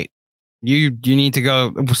 Right. You need to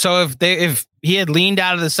go. So if he had leaned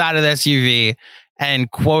out of the side of the SUV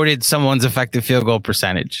and quoted someone's effective field goal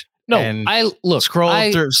percentage. No,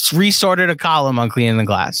 resorted a column on Cleaning the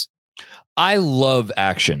Glass. I love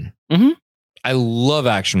action. Mm-hmm. I love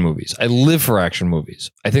action movies. I live for action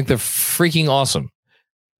movies. I think they're freaking awesome.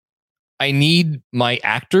 I need my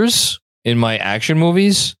actors in my action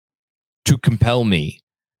movies to compel me,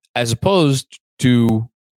 as opposed to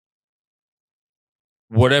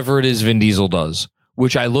whatever it is Vin Diesel does,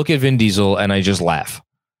 which I look at Vin Diesel and I just laugh.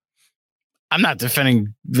 I'm not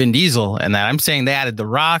defending Vin Diesel and that. I'm saying they added The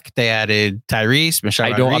Rock. They added Tyrese,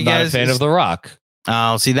 Michelle Rodriguez. I'm not a fan of The Rock.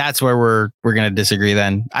 Oh, see, that's where we're going to disagree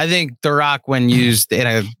then. I think The Rock, when used in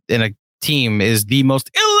a team, is the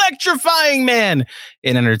most electrifying man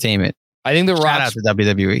in entertainment. I think The Rock. Shout out to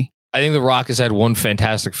WWE. I think The Rock has had one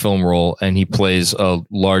fantastic film role, and he plays a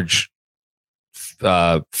large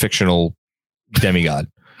fictional demigod.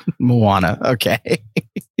 Moana. Okay.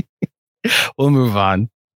 We'll move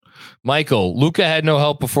on. Michael, Luka had no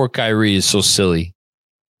help before Kyrie is so silly.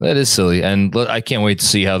 That is silly. And I can't wait to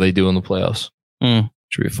see how they do in the playoffs.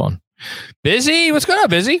 Should be fun. Busy? What's going on,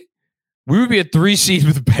 Busy? We would be a 3 seed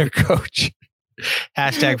with a better coach.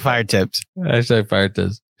 Hashtag fire tips. Hashtag fire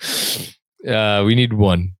tips. We need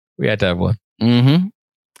one. We had to have one. Mm-hmm.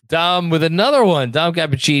 Dom with another one. Dom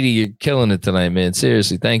Cappuccini, you're killing it tonight, man.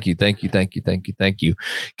 Seriously. Thank you.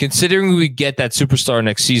 Considering we get that superstar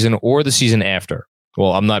next season or the season after.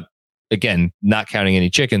 Well, I'm not counting any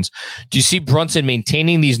chickens. Do you see Brunson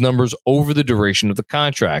maintaining these numbers over the duration of the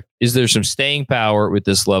contract? Is there some staying power with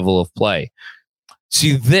this level of play?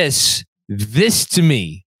 See, this to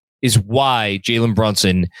me is why Jalen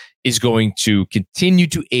Brunson is going to continue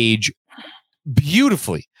to age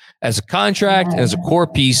beautifully as a contract and as a core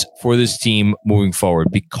piece for this team moving forward,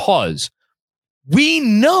 because we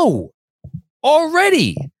know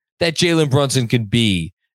already that Jalen Brunson can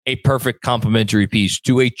be a perfect complementary piece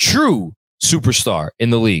to a true superstar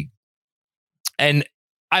in the league. And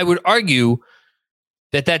I would argue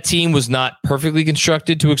that team was not perfectly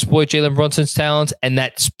constructed to exploit Jalen Brunson's talents, and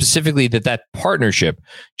that specifically that partnership,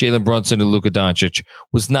 Jalen Brunson and Luka Doncic,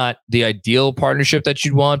 was not the ideal partnership that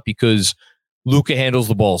you'd want, because Luka handles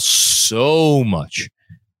the ball so much.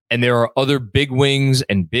 And there are other big wings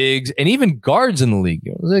and bigs and even guards in the league,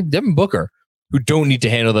 like Devin Booker, who don't need to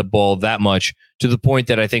handle that ball that much, to the point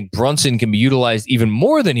that I think Brunson can be utilized even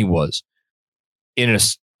more than he was in a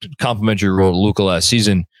complimentary role to Luka last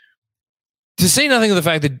season. To say nothing of the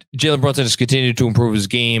fact that Jalen Brunson has continued to improve his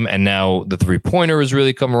game, and now the 3-pointer has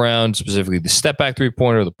really come around, specifically the step-back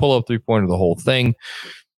 3-pointer, the pull-up 3-pointer, the whole thing.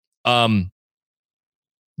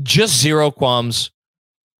 Just zero qualms.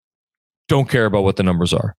 Don't care about what the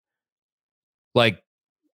numbers are. Like,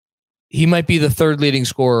 he might be the third leading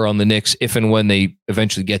scorer on the Knicks if and when they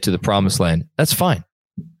eventually get to the promised land. That's fine.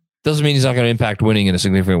 Doesn't mean he's not going to impact winning in a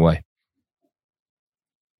significant way.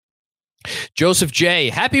 Joseph J.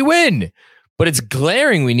 Happy win, but it's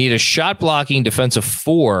glaring we need a shot blocking defensive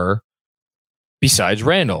 4 besides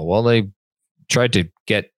Randall. Well, they tried to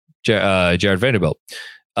get Jared Vanderbilt.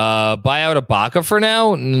 Buy out Ibaka for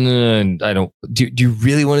now? I don't. Do you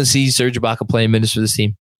really want to see Serge Ibaka playing minutes for this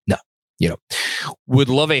team? No. Would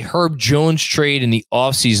love a Herb Jones trade in the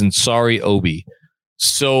offseason. Sorry, Obi.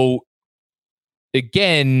 So,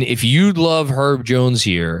 again, if you'd love Herb Jones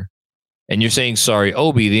here, and you're saying sorry,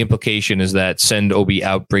 Obi, the implication is that send Obi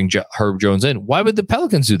out, bring Herb Jones in. Why would the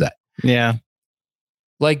Pelicans do that? Yeah.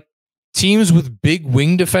 Like, teams with big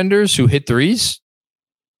wing defenders who hit threes,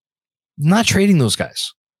 not trading those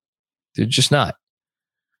guys. They're just not.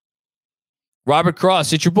 Robert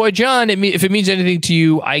Cross, it's your boy John. If it means anything to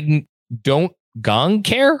you, I don't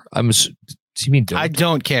care. I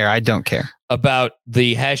don't care about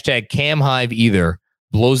the hashtag Cam Hive either.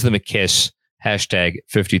 Blows them a kiss. Hashtag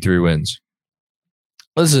 53 wins.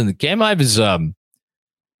 Listen, the Cam Hive is a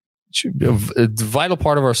vital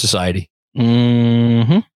part of our society.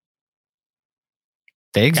 Mm-hmm.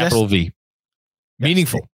 They exist. Capital V. Yes.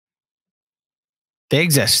 Meaningful. They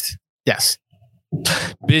exist. Yes.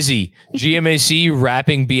 Busy. GMAC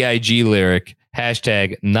rapping BIG lyric.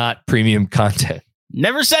 Hashtag not premium content.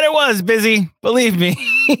 Never said it was, Busy. Believe me.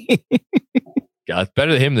 God,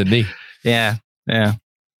 better him than me. Yeah. 10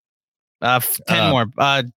 more.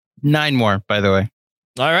 9 more, by the way.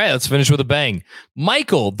 All right, let's finish with a bang.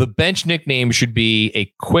 Michael, the bench nickname should be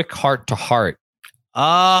a quick heart to heart.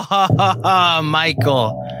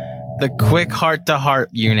 Michael. The quick heart-to-heart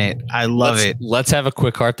unit. I love it. Let's have a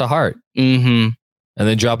quick heart-to-heart. Mm-hmm. And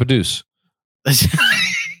then drop a deuce. The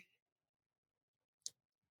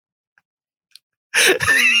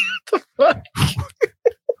fuck?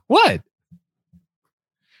 What?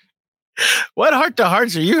 What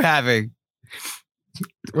heart-to-hearts are you having?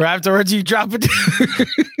 Or afterwards you drop a deuce?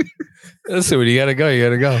 Listen, when you gotta go.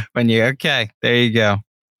 Okay, there you go.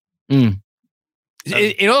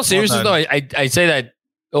 In all seriousness, though, I say that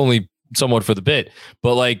only somewhat for the bit,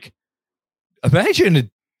 but like, imagine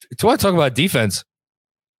to want to talk about defense,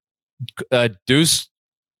 deuce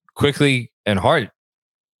quickly and hard.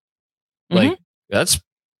 Like that's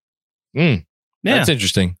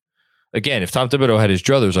interesting. Again, if Tom Thibodeau had his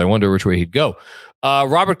druthers, I wonder which way he'd go.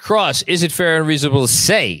 Robert Cross, is it fair and reasonable to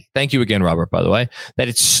say, thank you again, Robert, by the way, that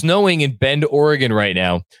it's snowing in Bend, Oregon right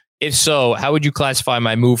now? If so, how would you classify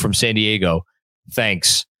my move from San Diego?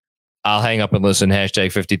 Thanks. I'll hang up and listen.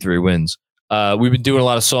 Hashtag 53 wins. We've been doing a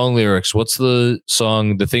lot of song lyrics. What's the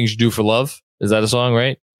song? The Things You Do for Love? Is that a song,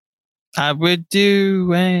 right? I would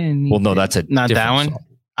do anything. Well, no, that's a not that one. Song.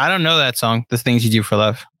 I don't know that song. The Things You Do for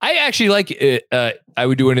Love. I actually like it. I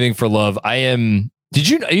would do anything for love. I am.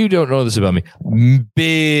 You don't know this about me.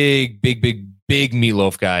 Big big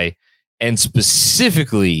Meatloaf guy, and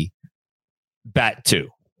specifically Bat 2.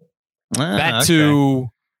 Bat 2,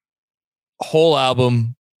 whole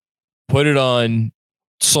album, put it on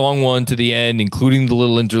song 1 to the end, including the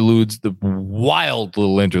little interludes, the wild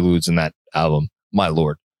little interludes in that album. My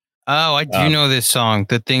Lord. Oh, I do know this song,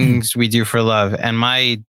 The Things We Do for Love. And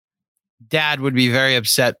my dad would be very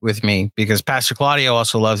upset with me because Pastor Claudio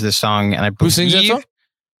also loves this song. And I believe, who sings that song?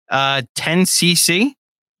 10cc.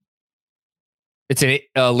 It's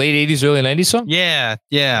a late 80s, early 90s song? Yeah.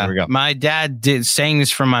 There we go. My dad sang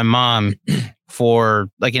this for my mom for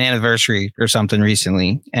like an anniversary or something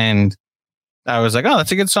recently. And I was like, oh,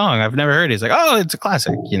 that's a good song. I've never heard it. He's like, oh, it's a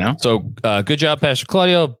classic, you know? So good job, Pastor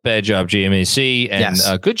Claudio. Bad job, GMAC. And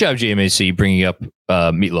good job, GMAC, bringing up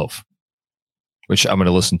Meatloaf, which I'm going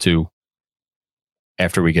to listen to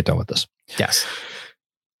after we get done with this. Yes.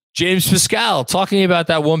 James Pascal talking about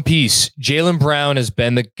that one piece. Jaylen Brown has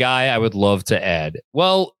been the guy I would love to add.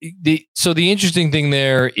 Well, the interesting thing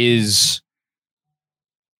there is,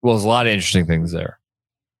 well, there's a lot of interesting things there.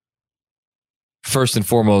 First and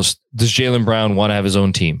foremost, does Jaylen Brown want to have his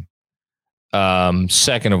own team?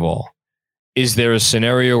 Second of all, is there a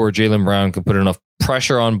scenario where Jaylen Brown can put enough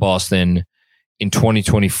pressure on Boston in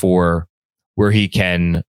 2024 where he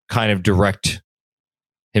can kind of direct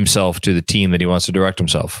himself to the team that he wants to direct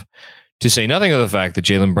himself? To say nothing of the fact that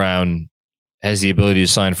Jaylen Brown has the ability to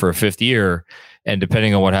sign for a 5th year, and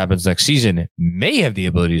depending on what happens next season, may have the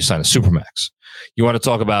ability to sign a Supermax. You want to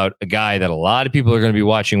talk about a guy that a lot of people are going to be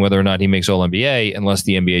watching whether or not he makes All-NBA, unless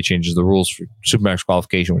the NBA changes the rules for Supermax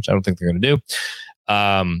qualification, which I don't think they're going to do.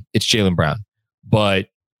 It's Jaylen Brown. But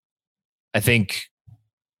I think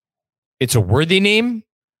it's a worthy name.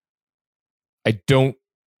 I don't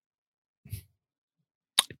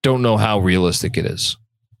know how realistic it is.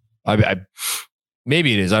 I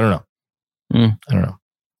maybe it is. I don't know. I don't know.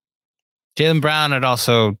 Jaylen Brown, and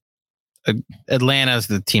also Atlanta's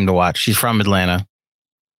the team to watch. She's from Atlanta.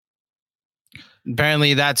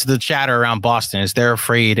 Apparently, that's the chatter around Boston. Is they're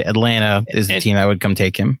afraid Atlanta is the team that would come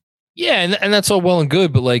take him. Yeah, and that's all well and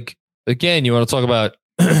good, but like again, you want to talk about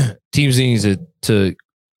teams needing to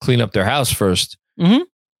clean up their house first. Mm-hmm.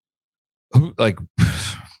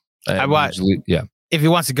 Yeah. If he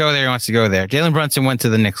wants to go there, he wants to go there. Jalen Brunson went to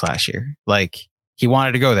the Knicks last year. Like, he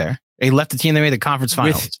wanted to go there. He left the team that made the conference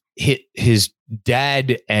finals. With his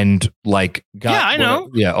dad and like, I know.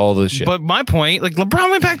 All this shit. But my point, like, LeBron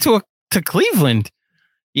went back to Cleveland.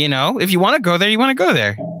 You know, if you want to go there, you want to go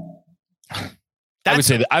there. I would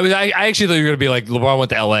say that. I actually thought you were going to be like LeBron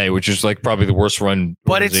went to LA, which is like probably the worst run.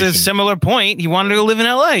 But it's a similar point. He wanted to go live in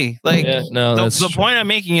LA. Like, the point I'm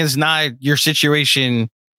making is not your situation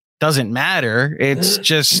doesn't matter. It's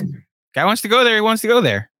just guy wants to go there. He wants to go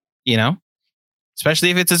there, you know,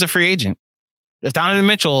 especially if it's as a free agent. If Donovan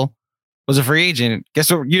Mitchell was a free agent,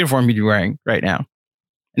 guess what uniform he'd be wearing right now?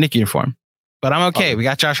 A Knick uniform. But I'm okay. We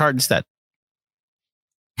got Josh Hart instead.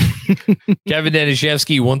 Kevin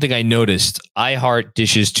Danishevsky, one thing I noticed, I heart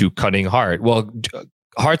dishes to cutting Hart. Well,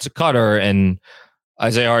 Hart's a cutter and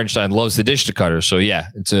Isaiah Hartenstein loves the dish to cutter. So yeah,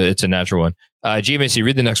 it's a natural one. GMAC,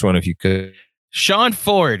 read the next one if you could. Sean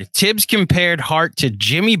Ford, Tibbs compared Hart to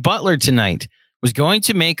Jimmy Butler tonight. Was going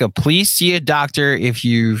to make a please see a doctor if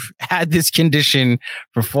you've had this condition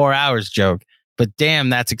for 4 hours joke. But damn,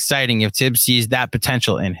 that's exciting if Tibbs sees that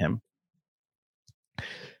potential in him.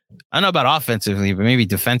 I don't know about offensively, but maybe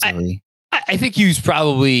defensively. I think he was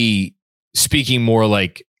probably speaking more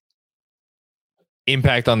like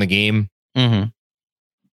impact on the game. Mm-hmm.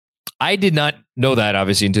 I did not know that,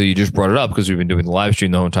 obviously, until you just brought it up because we've been doing the live stream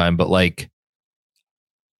the whole time. But like,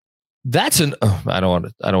 that's I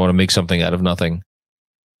don't want to make something out of nothing.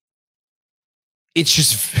 It's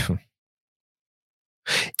just,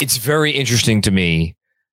 it's very interesting to me.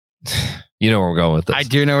 You know where we're going with this. I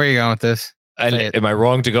do know where you're going with this. Am I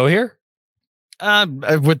wrong to go here?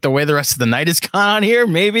 With the way the rest of the night has gone on here,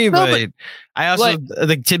 maybe. No, but I also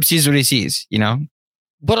think Tibbs sees what he sees, you know.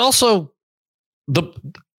 But also,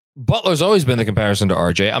 Butler's always been the comparison to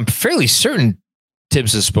RJ. I'm fairly certain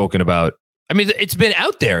Tibbs has spoken about. I mean, it's been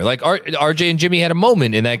out there. Like RJ and Jimmy had a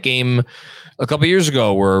moment in that game a couple of years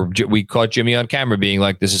ago where we caught Jimmy on camera being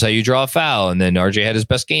like, "This is how you draw a foul," and then RJ had his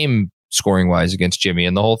best game scoring wise against Jimmy,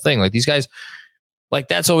 and the whole thing. Like these guys, like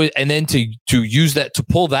that's always. And then to use that to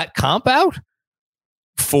pull that comp out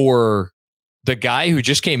for the guy who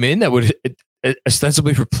just came in that would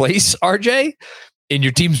ostensibly replace RJ in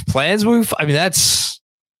your team's plans move. I mean,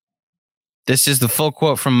 this is the full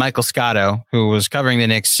quote from Michael Scotto, who was covering the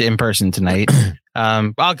Knicks in person tonight.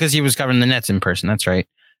 Because he was covering the Nets in person. That's right.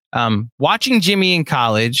 Watching Jimmy in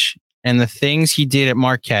college and the things he did at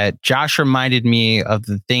Marquette, Josh reminded me of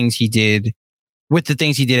the things he did with the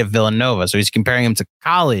things he did at Villanova. So he's comparing him to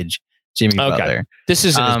college Jimmy Butler. This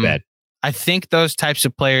isn't as bad. I think those types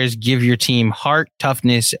of players give your team heart,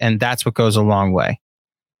 toughness, and that's what goes a long way.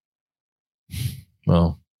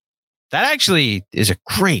 Well, that actually is a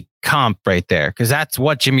great comp right there, because that's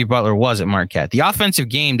what Jimmy Butler was at Marquette. The offensive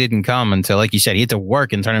game didn't come until, like you said, he had to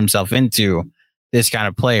work and turn himself into this kind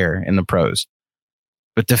of player in the pros.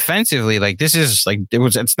 But defensively, like this is like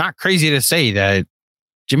it's not crazy to say that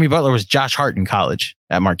Jimmy Butler was Josh Hart in college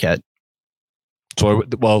at Marquette. So,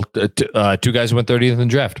 two guys who went 30th in the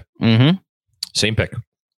draft. Mm-hmm. Same pick.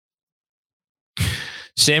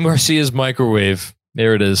 Sam Garcia's microwave.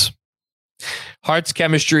 There it is. Hart's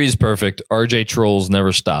chemistry is perfect. RJ trolls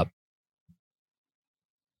never stop.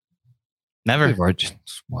 Never.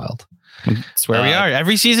 It's wild. That's where we are.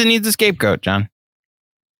 Every season needs a scapegoat, John.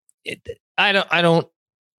 I don't.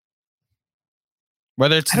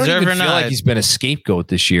 Whether it's deserved or not, feel like he's been a scapegoat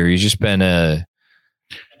this year. He's just been I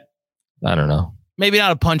don't know. Maybe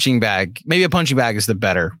not a punching bag. Maybe a punching bag is the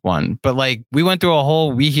better one. But like we went through a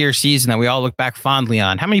whole We Hear season that we all look back fondly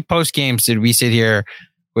on. How many post games did we sit here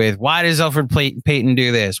with? Why does Elfrid Payton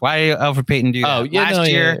do this? Why did Elfrid Payton do that? Last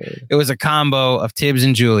year, it was a combo of Tibbs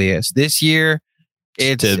and Julius. This year,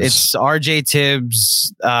 it's RJ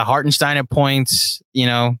Tibbs, Hartenstein at points. You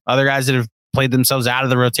know, other guys that have played themselves out of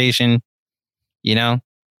the rotation. You know,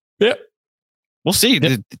 yep. We'll see.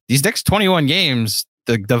 Yep. These next 21 games,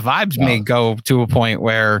 the vibes may go to a point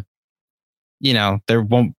where, you know, there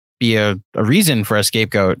won't be a reason for a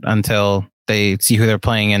scapegoat until they see who they're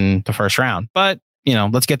playing in the first round. But, you know,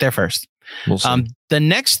 let's get there first. We'll see. The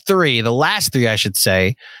last three, I should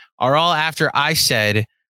say, are all after I said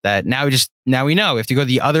that now we know if you go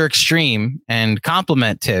the other extreme and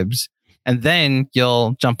compliment Tibbs, and then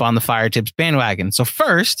you'll jump on the Fire Tibbs bandwagon. So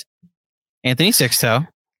first, Anthony Sixto,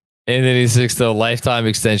 lifetime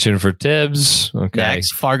extension for Tibbs. Okay.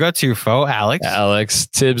 Next, Fargo Tufo, Alex.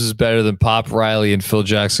 Tibbs is better than Pop, Riley, and Phil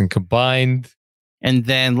Jackson combined. And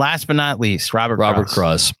then last but not least, Robert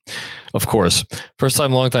Cross. Of course. First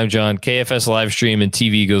time, long time, John. KFS live stream and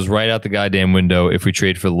TV goes right out the goddamn window if we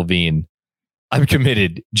trade for Levine. I'm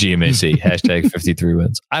committed, GMAC. Hashtag 53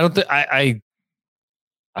 wins. I don't think I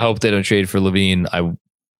hope they don't trade for Levine.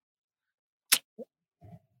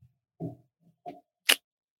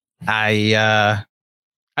 I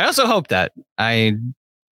also hope that I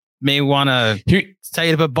may want to tell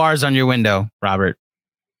you to put bars on your window, Robert.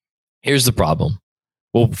 Here's the problem.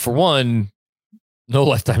 Well, for one, no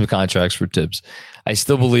lifetime contracts for Tibbs. I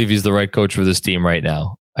still believe he's the right coach for this team right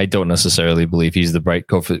now. I don't necessarily believe he's the right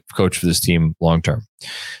coach for this team long term.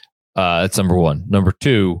 That's number one. Number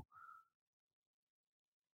two,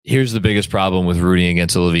 here's the biggest problem with rooting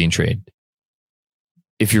against a Levine trade.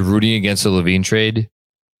 If you're rooting against a Levine trade,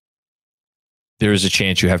 there is a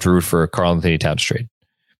chance you have to root for a Karl-Anthony Towns trade.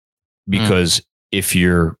 Because if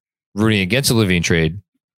you're rooting against a Levine trade,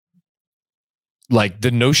 like the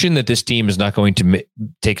notion that this team is not going to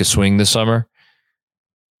take a swing this summer,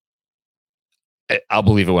 I'll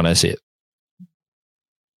believe it when I see it.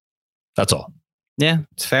 That's all. Yeah,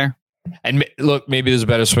 it's fair. And look, maybe there's a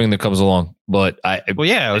better swing that comes along, but it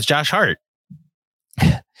was Josh Hart.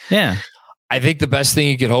 Yeah. I think the best thing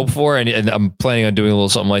you could hope for, and I'm planning on doing a little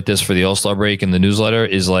something like this for the All-Star break in the newsletter,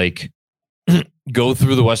 is like go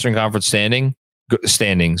through the Western Conference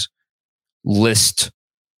standings, list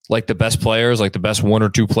like the best players, like the best one or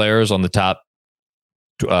two players on the top.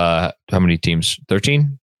 How many teams?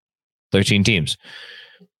 13 teams.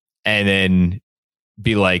 And then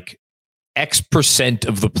be like, X%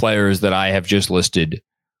 of the players that I have just listed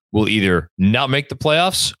will either not make the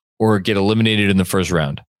playoffs or get eliminated in the first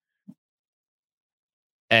round.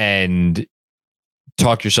 And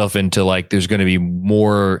talk yourself into like, there's going to be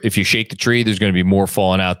more, if you shake the tree, there's going to be more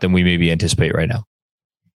falling out than we maybe anticipate right now.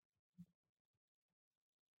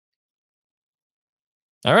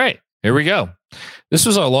 All right, here we go. This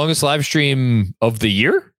was our longest live stream of the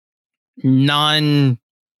year. Non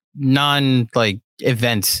like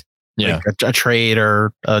events. Yeah. Like a trade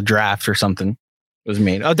or a draft or something was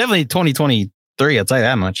made. Oh, definitely 2023. I'll tell you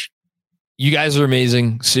that much. You guys are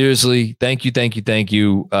amazing. Seriously. Thank you.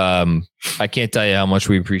 I can't tell you how much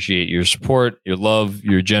we appreciate your support, your love,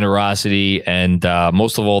 your generosity, and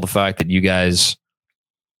most of all, the fact that you guys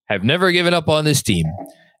have never given up on this team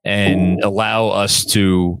and allow us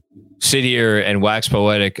to sit here and wax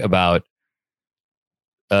poetic about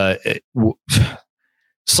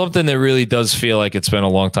something that really does feel like it's been a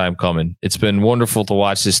long time coming. It's been wonderful to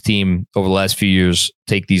watch this team over the last few years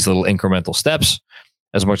take these little incremental steps.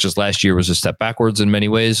 As much as last year was a step backwards in many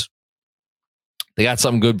ways, they got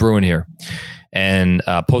something good brewing here. And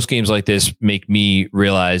post games like this make me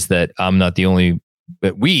realize that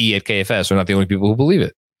that we at KFS are not the only people who believe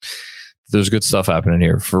it. There's good stuff happening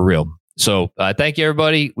here for real. So thank you,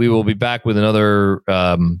 everybody. We will be back with another.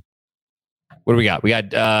 What do we got? We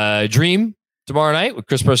got Dream tomorrow night with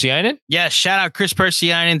Chris Persianen. Yeah, shout out Chris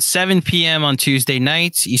Persianen, 7 p.m. on Tuesday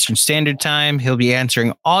nights, Eastern Standard Time. He'll be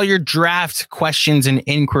answering all your draft questions and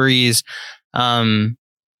inquiries on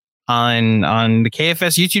the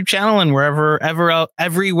KFS YouTube channel and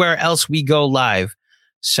everywhere else we go live.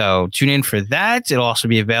 So tune in for that. It'll also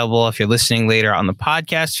be available if you're listening later on the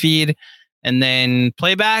podcast feed. And then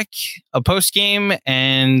playback, a post game,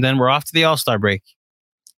 and then we're off to the All-Star break.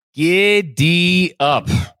 Giddy up.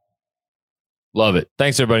 Love it.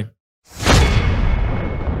 Thanks, everybody.